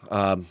break,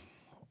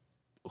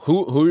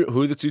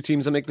 who are the 2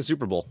 teams that make the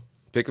Super Bowl?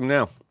 Pick them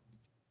now.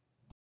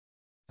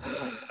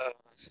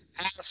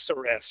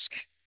 Asterisk.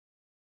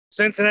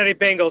 Cincinnati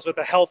Bengals with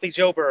a healthy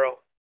Joe Burrow.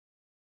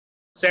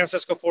 San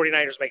Francisco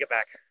 49ers make it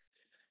back.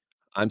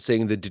 I'm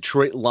saying the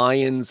Detroit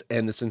Lions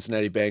and the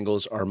Cincinnati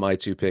Bengals are my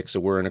 2 picks. So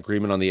we're in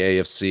agreement on the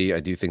AFC.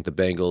 I do think the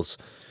Bengals,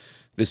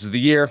 this is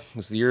the year.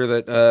 This is the year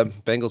that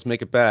Bengals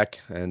make it back.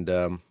 And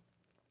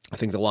I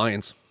think the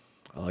Lions.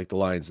 I like the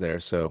Lions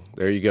there. So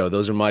there you go.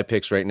 Those are my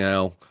picks right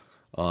now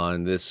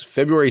on this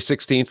February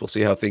 16th. We'll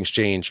see how things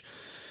change.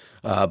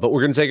 But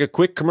we're going to take a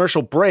quick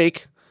commercial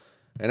break.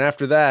 And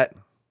after that,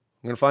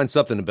 I'm going to find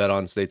something to bet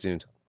on. Stay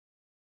tuned.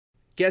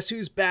 Guess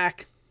who's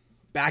back?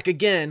 Back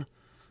again.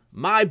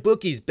 My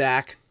bookie's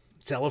back.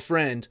 Tell a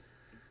friend.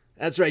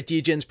 That's right,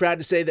 DJ's proud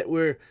to say that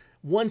we're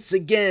once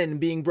again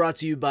being brought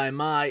to you by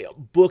My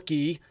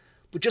Bookie.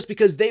 But just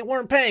because they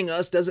weren't paying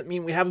us doesn't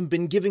mean we haven't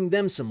been giving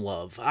them some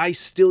love. I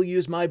still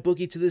use My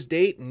Bookie to this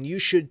date, and you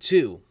should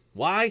too.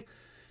 Why?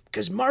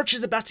 Because March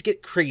is about to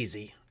get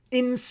crazy.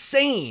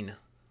 Insane.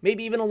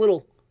 Maybe even a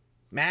little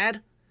mad.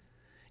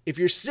 If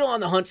you're still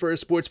on the hunt for a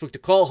sportsbook to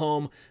call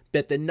home,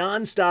 bet the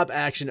non-stop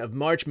action of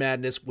March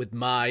Madness with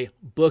My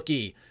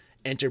Bookie.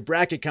 Enter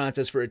bracket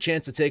contests for a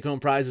chance to take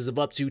home prizes of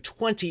up to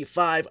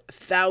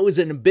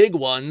 25,000 big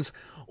ones,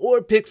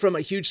 or pick from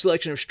a huge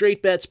selection of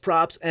straight bets,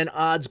 props, and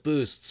odds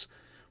boosts.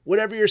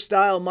 Whatever your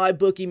style, My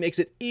Bookie makes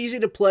it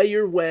easy to play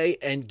your way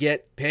and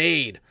get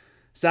paid.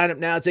 Sign up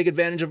now, take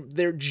advantage of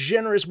their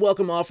generous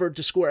welcome offer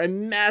to score a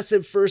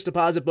massive first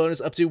deposit bonus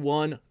up to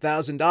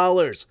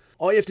 $1,000.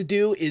 All you have to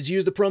do is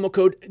use the promo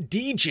code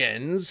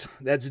DEGENS,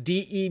 that's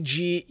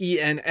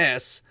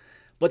DEGENS,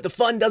 but the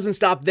fun doesn't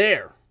stop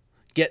there.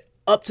 Get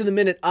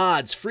up-to-the-minute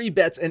odds, free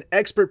bets, and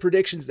expert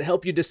predictions to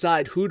help you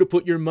decide who to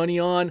put your money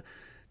on.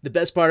 The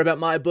best part about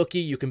My Bookie,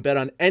 you can bet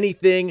on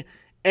anything,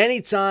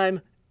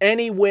 anytime,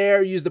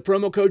 anywhere. Use the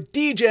promo code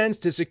DEGENS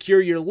to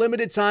secure your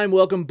limited time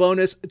welcome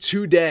bonus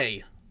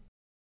today.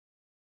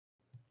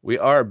 We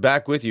are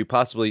back with you,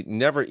 possibly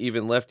never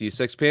even left you.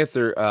 Sex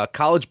Panther,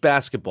 college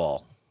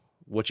basketball.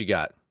 What you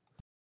got?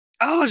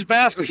 College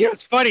basketball. Yeah,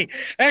 it's funny.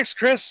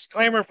 Chris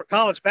clamoring for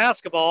college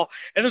basketball,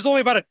 and there's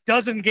only about a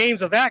dozen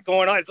games of that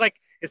going on. It's like,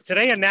 is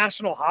today a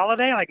national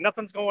holiday? Like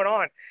nothing's going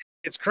on.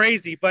 It's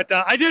crazy. But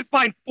I did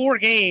find 4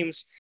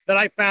 games that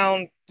I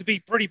found to be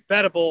pretty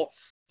bettable.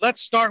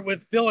 Let's start with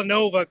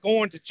Villanova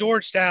going to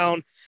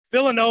Georgetown.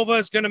 Villanova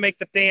is going to make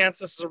the dance.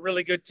 This is a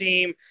really good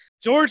team.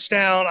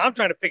 Georgetown, I'm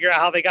trying to figure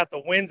out how they got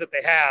the wins that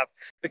they have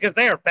because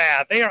they are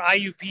bad. They are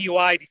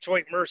IUPUI,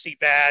 Detroit Mercy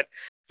bad.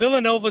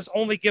 Villanova's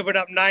only given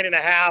up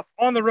 9.5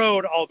 on the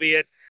road,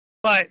 albeit,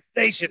 but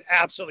they should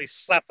absolutely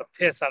slap the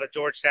piss out of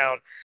Georgetown.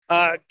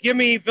 Give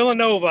me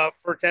Villanova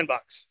for $10.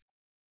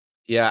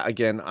 Yeah,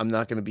 again, I'm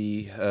not going to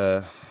be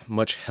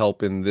much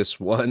help in this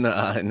one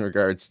in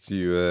regards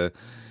to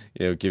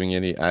giving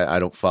any. I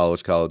don't follow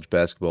college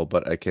basketball,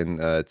 but I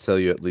can tell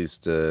you at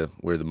least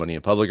where the money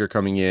and public are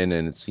coming in,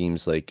 and it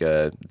seems like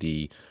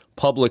the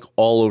public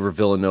all over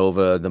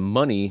Villanova. The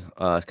money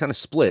kind of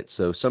split,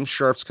 so some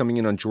sharps coming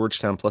in on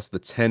Georgetown plus the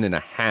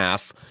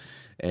 10.5.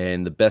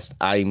 And the best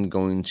I'm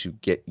going to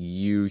get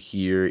you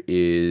here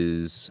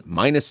is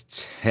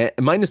minus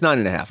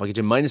 9.5. I'll get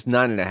you minus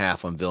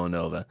 9.5 on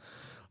Villanova.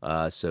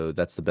 So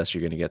that's the best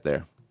you're going to get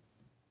there.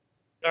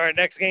 All right,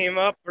 next game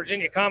up,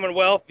 Virginia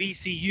Commonwealth.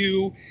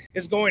 VCU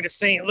is going to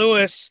St.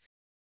 Louis.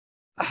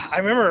 I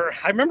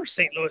remember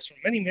St. Louis from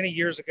many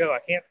years ago. I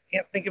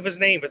can't think of his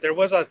name, but there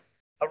was a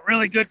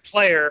really good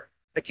player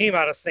that came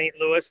out of St.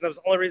 Louis, and that was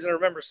the only reason I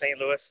remember St.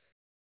 Louis.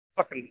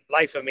 Fucking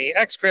life of me.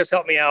 Chris,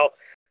 help me out.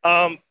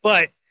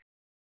 But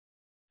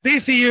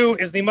VCU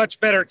is the much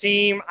better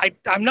team.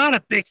 I'm not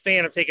a big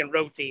fan of taking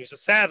road teams, so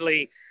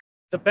sadly,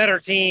 the better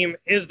team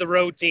is the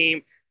road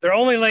team. They're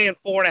only laying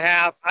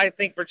 4.5. I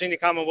think Virginia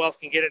Commonwealth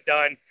can get it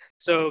done.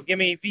 So give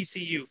me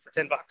VCU for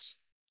 $10.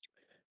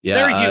 Yeah,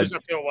 Larry Hughes, I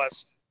feel it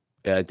was.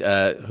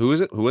 Who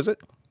is it? Who was it?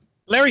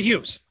 Larry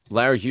Hughes.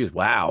 Larry Hughes.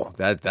 Wow,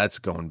 that's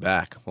going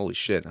back. Holy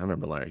shit, I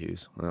remember Larry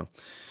Hughes.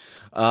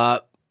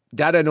 Wow.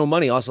 Dada No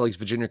Money also likes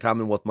Virginia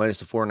Commonwealth minus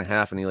the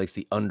 4.5, and he likes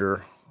the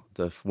under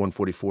the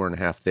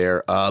 144.5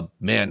 there.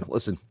 Man,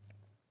 listen,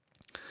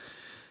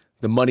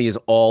 the money is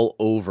all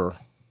over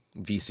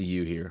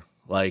VCU here,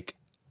 like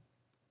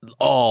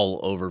all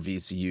over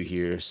VCU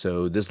here.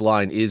 So this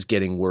line is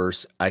getting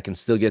worse. I can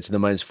still get to the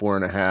minus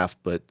 4.5,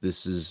 but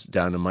this is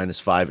down to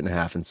minus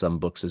 5.5 in some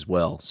books as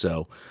well.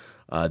 So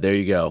there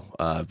you go.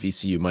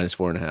 VCU minus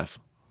 4.5.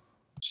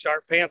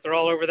 Sharp Panther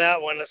all over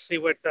that one. Let's see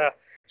what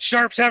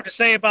Sharps have to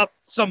say about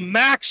some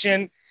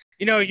action.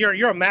 You know,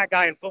 you're a Mac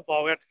guy in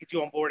football. We have to get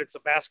you on board. It's a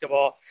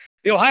basketball.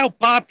 The Ohio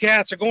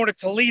Bobcats are going to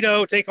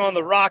Toledo, take on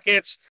the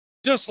Rockets.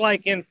 Just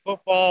like in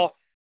football,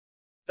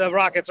 the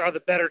Rockets are the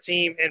better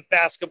team. In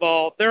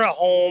basketball, they're at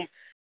home.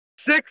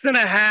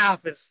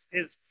 6.5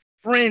 is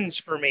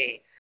fringe for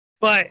me.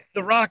 But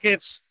the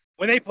Rockets,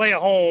 when they play at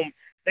home,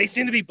 they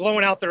seem to be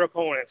blowing out their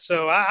opponents.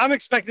 So I'm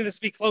expecting this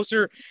to be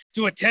closer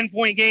to a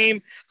 10-point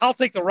game. I'll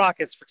take the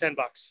Rockets for $10.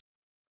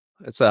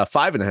 It's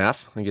 5.5. I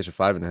can get you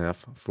 5.5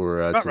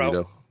 for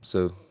Toledo.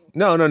 So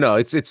no.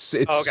 It's 6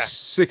 and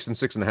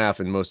 6.5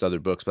 in most other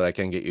books, but I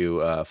can get you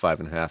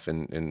 5.5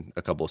 in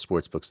a couple of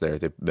sports books there.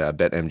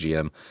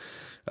 BetMGM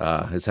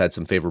has had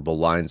some favorable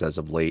lines as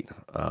of late.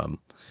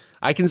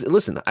 I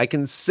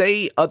can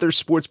say other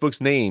sports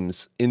books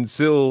names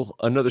until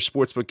another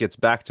sports book gets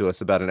back to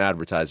us about an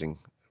advertising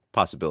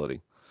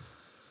possibility.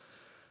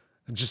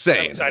 Just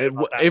saying,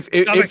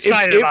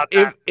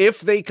 if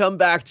they come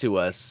back to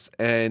us,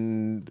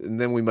 and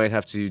then we might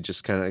have to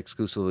just kind of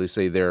exclusively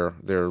say their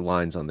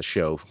lines on the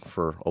show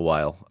for a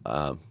while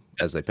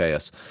as they pay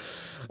us.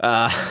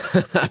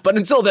 But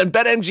until then,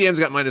 BetMGM's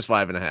got minus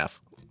 5.5.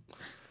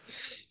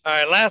 All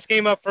right, last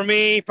game up for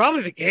me,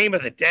 probably the game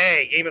of the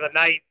day, game of the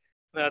night.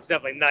 No, it's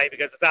definitely night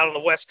because it's out on the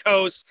West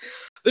Coast.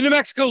 The New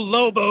Mexico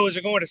Lobos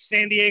are going to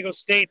San Diego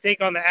State,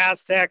 take on the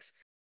Aztecs.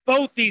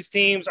 Both these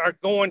teams are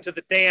going to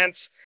the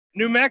dance.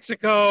 New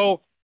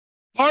Mexico,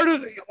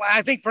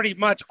 I think pretty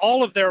much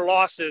all of their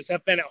losses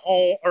have been at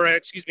home,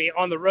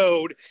 on the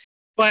road.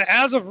 But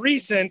as of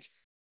recent,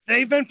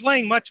 they've been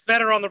playing much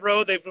better on the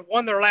road. They've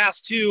won their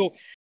last two.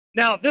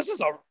 Now, this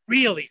is a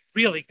really,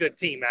 really good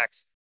team,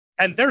 Max.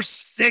 And they're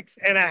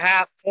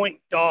 6.5-point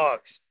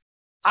dogs.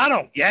 I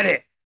don't get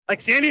it. Like,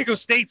 San Diego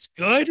State's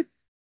good,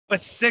 but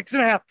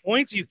 6.5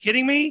 points? Are you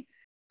kidding me?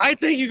 I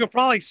think you could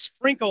probably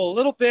sprinkle a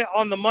little bit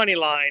on the money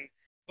line.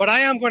 But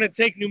I am going to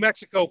take New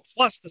Mexico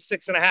plus the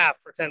 6.5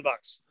 for $10.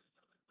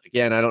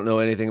 Again, I don't know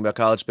anything about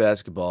college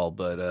basketball,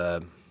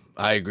 but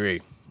I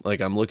agree. Like,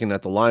 I'm looking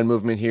at the line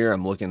movement here.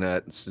 I'm looking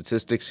at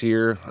statistics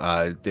here.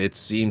 It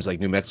seems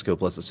like New Mexico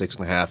plus the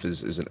 6.5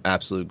 is an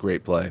absolute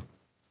great play,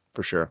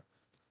 for sure.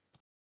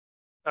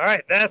 All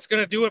right, that's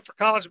going to do it for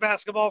college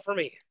basketball for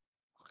me.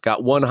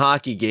 Got one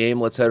hockey game.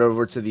 Let's head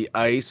over to the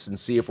ice and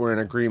see if we're in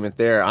agreement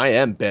there. I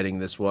am betting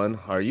this one.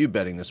 Are you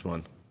betting this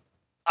one?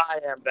 I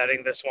am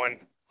betting this one.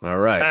 All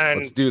right,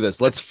 let's do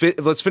this. Let's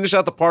finish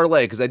out the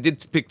parlay because I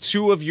did pick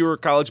two of your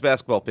college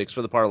basketball picks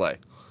for the parlay.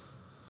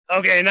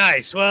 Okay,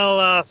 nice.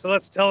 Well, so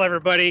let's tell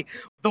everybody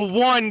the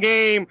one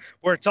game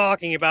we're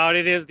talking about.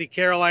 It is the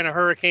Carolina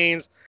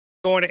Hurricanes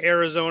going to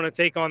Arizona,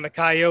 take on the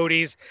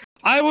Coyotes.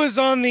 I was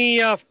on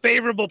the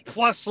favorable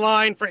plus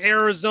line for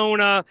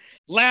Arizona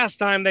last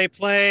time they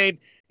played.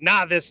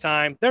 Not this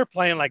time. They're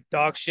playing like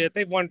dog shit.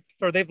 They've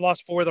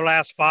lost 4 of their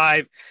last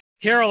 5.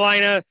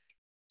 Carolina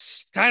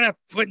kind of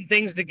putting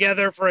things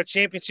together for a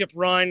championship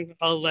run,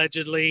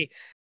 allegedly.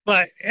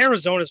 But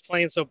Arizona's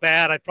playing so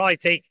bad, I'd probably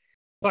take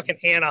fucking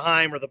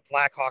Anaheim or the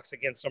Blackhawks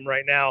against them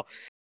right now.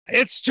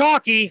 It's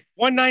chalky.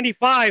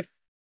 195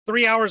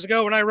 3 hours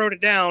ago when I wrote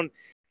it down.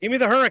 Give me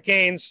the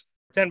Hurricanes,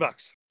 $10.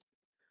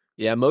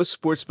 Yeah, most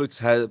sportsbooks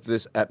have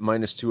this at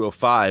minus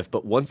 205,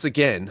 but once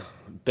again,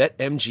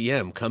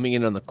 BetMGM coming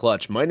in on the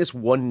clutch, minus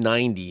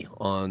 190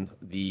 on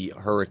the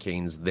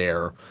Hurricanes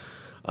there.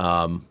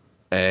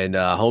 And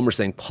Homer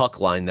saying puck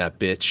line that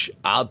bitch.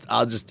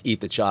 I'll just eat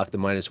the chalk to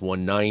minus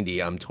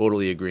 190. I'm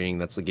totally agreeing.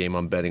 That's the game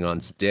I'm betting on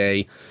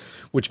today,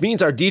 which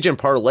means our DGen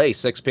parlay,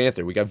 Sex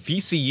Panther. We got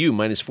VCU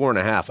minus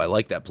 4.5. I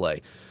like that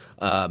play.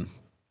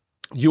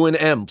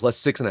 UNM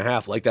plus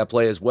 6.5. Like that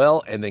play as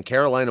well. And then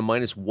Carolina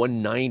minus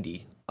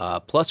 190.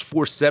 Plus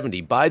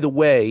 470. By the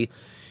way,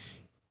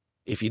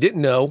 if you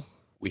didn't know,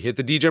 we hit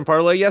the DGen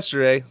parlay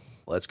yesterday.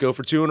 Let's go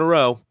for 2 in a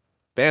row.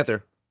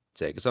 Panther,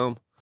 take us home.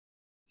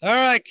 All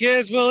right,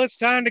 kids. Well, it's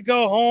time to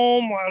go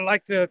home. I'd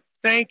like to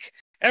thank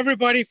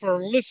everybody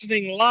for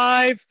listening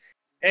live.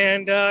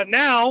 And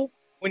now,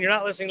 when you're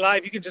not listening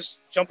live, you can just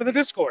jump in the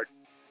Discord.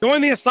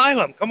 Join the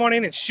Asylum. Come on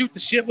in and shoot the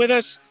shit with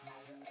us.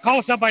 Call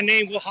us out by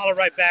name. We'll holler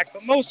right back.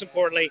 But most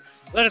importantly,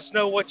 let us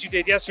know what you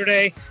did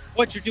yesterday,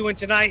 what you're doing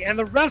tonight, and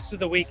the rest of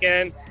the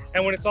weekend.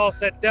 And when it's all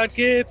said and done,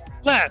 kids,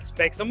 let's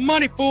make some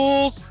money,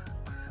 fools.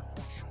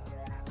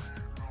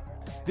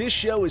 This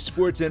show is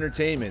sports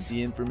entertainment.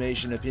 The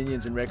information,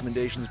 opinions, and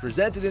recommendations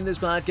presented in this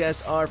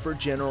podcast are for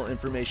general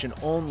information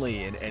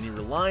only, and any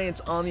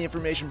reliance on the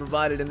information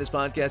provided in this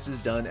podcast is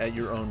done at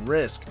your own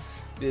risk.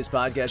 This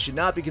podcast should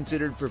not be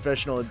considered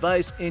professional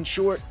advice. In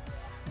short,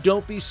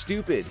 don't be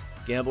stupid.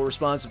 Gamble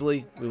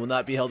responsibly. We will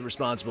not be held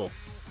responsible.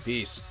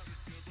 Peace.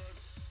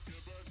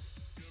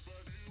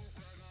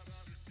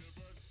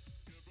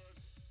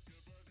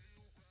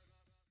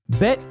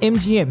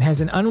 BetMGM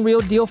has an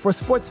unreal deal for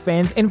sports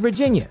fans in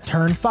Virginia.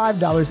 Turn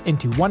 $5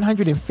 into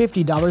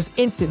 $150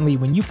 instantly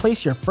when you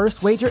place your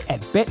first wager at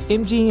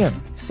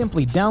BetMGM.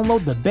 Simply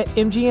download the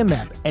BetMGM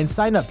app and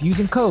sign up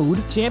using code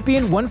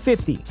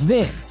Champion150.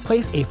 Then,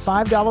 place a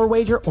 $5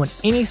 wager on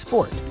any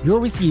sport.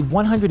 You'll receive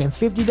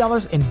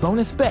 $150 in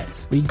bonus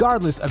bets,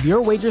 regardless of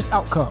your wager's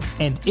outcome.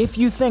 And if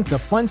you think the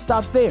fun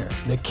stops there,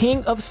 the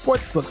king of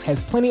sportsbooks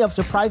has plenty of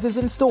surprises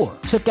in store.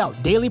 Check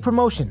out daily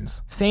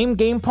promotions,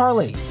 same-game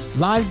parlays,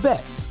 live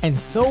bets, and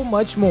so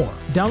much more.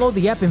 Download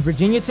the app in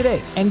Virginia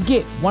today and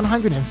get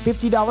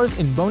 $150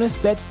 in bonus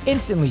bets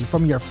instantly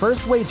from your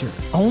first wager.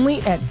 Only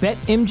at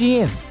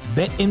BetMGM.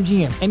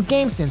 BetMGM and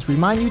GameSense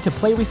remind you to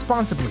play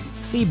responsibly.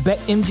 See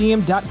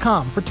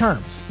BetMGM.com for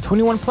terms.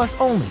 21 plus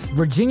only.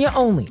 Virginia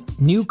only.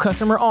 New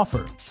customer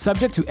offer.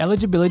 Subject to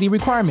eligibility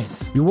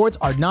requirements. Rewards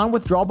are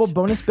non-withdrawable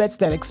bonus bets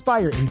that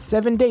expire in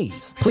 7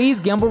 days. Please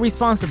gamble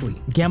responsibly.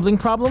 Gambling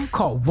problem?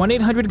 Call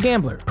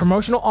 1-800-GAMBLER.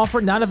 Promotional offer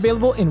not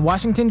available in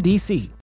Washington, D.C.